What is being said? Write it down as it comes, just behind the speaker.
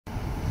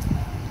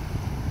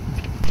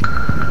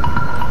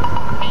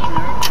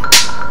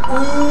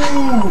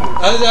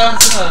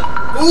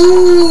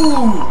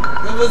Ooh!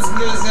 Give us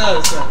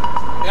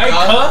Yeah,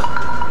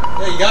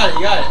 you got it.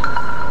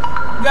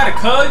 You got it,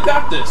 cuz. You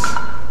got this.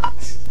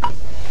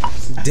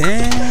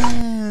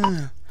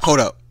 Damn. Hold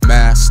up.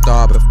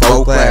 Mathstar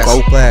before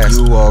class.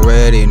 You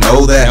already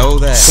know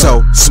that.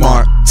 So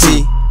smart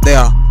T. They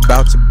are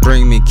about to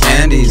bring me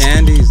candies.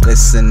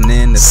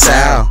 Listening to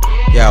Sal.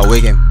 Yeah,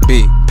 we can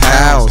be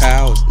pals.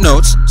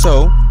 Notes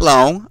so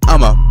long,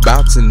 I'm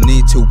about to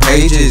need 2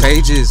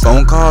 pages.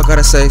 Phone call,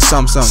 gotta say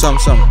some. Said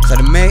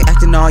the maid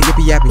acting all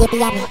yippy yappy.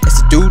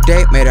 It's a due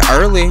date, made it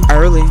early.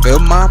 Fill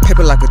my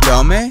paper like a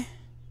dummy.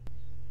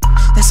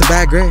 That's a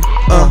bad grade.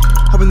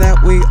 Hoping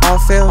that we all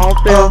fail.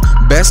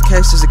 Best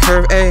case is a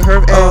curve A.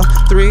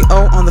 3-0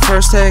 on the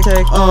first take.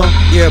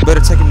 Yeah,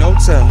 better take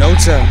notes out.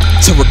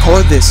 To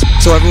record this,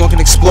 so everyone can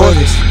explore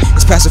this.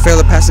 It's pass or fail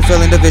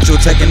individual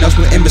taking notes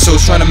with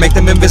imbeciles, trying to make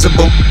them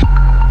invisible.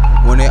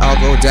 When they all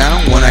go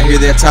down, when I hear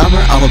their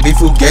timer, I'ma be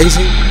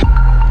fugazi.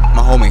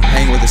 My homie,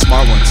 hang with the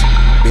smart ones,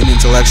 being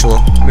intellectual.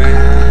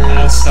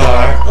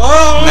 Mathstar.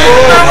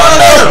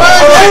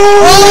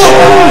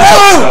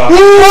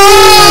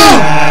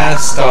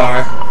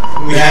 Mathstar.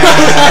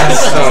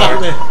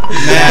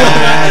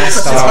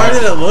 As hard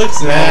as it looks.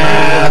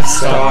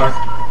 Mathstar.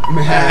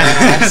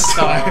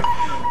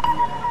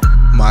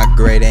 My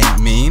grade ain't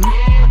mean.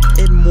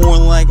 It more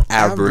like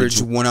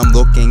average when I'm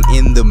looking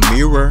in the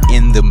mirror.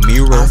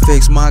 I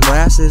fix my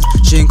glasses.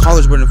 She in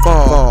college wouldn't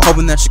fall.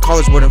 Hoping that she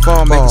college wouldn't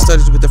fall. Making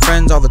studies with her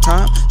friends all the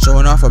time.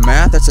 Showing off her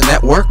math, that's a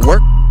network.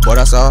 But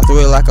I saw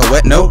through it like a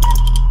wet note.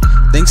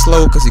 Think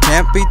slow, cause you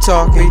can't be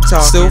talking.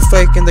 Still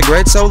faking the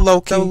grade so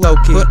low-key.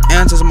 Put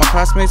answers on my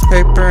classmates'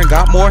 paper and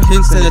got more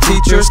hints than the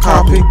teacher's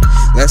copy.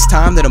 Less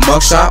time than a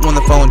mugshot when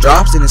the phone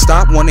drops. Didn't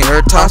stop when they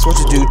heard toss. What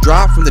you do,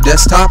 drop from the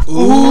desktop.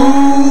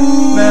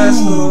 Ooh,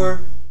 Mathstar.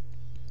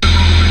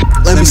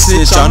 let me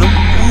snitch on them.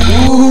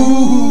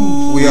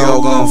 Ooh, we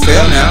all gon'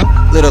 fail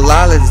now. Little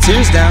lie, let the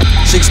tears down.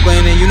 She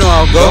explaining, you know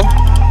I'll go.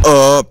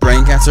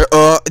 Brain cancer,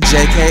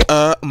 JK,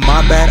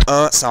 my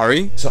bad,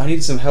 sorry. So I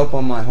need some help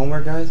on my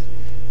homework, guys.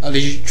 Oh,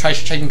 did you try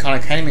checking Khan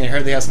Academy? I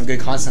heard they have some good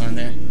content on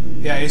there.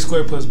 Yeah, A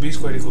squared plus B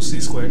squared equals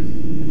C squared.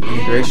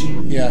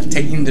 Integration? Yeah,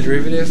 taking the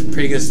derivative,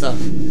 pretty good stuff.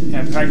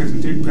 Yeah, practice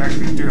and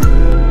theory.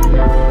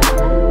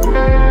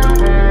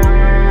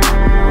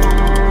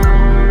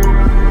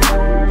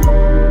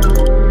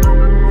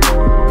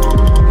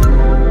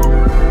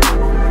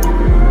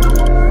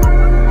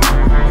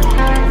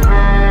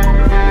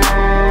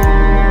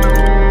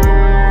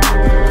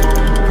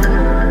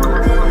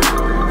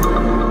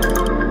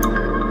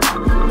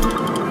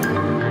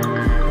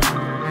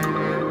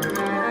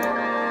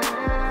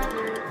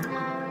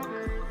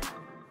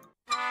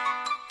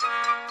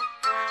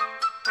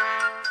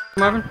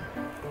 Marvin?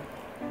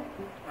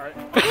 Alright.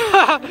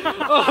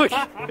 Oh,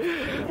 okay.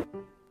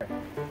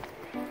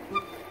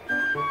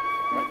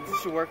 Right,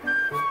 this should work.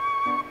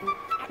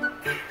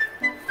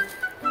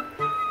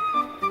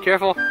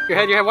 Careful. Your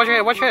head, watch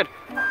your head.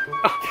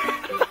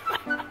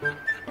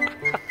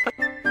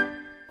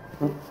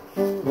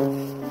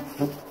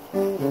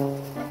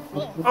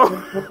 Oh.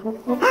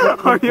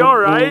 Are you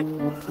alright?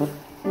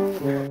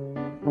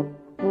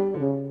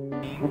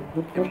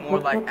 It's more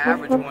like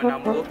average when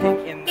I'm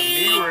looking in the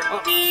mirror.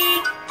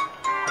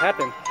 What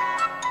happened?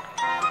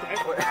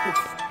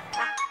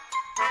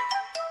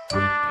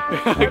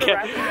 Okay. I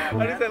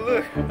just said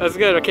look. That's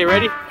good. Okay,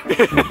 ready? You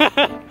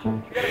gotta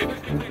push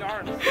between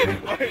arms.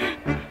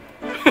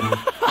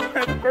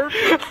 That's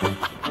perfect.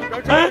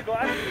 Don't try the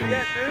glasses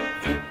yet,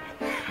 dude.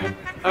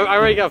 I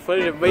already got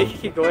footage, but you can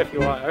keep going if you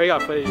want. I already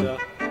got footage though.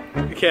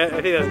 Okay,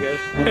 I think that's good.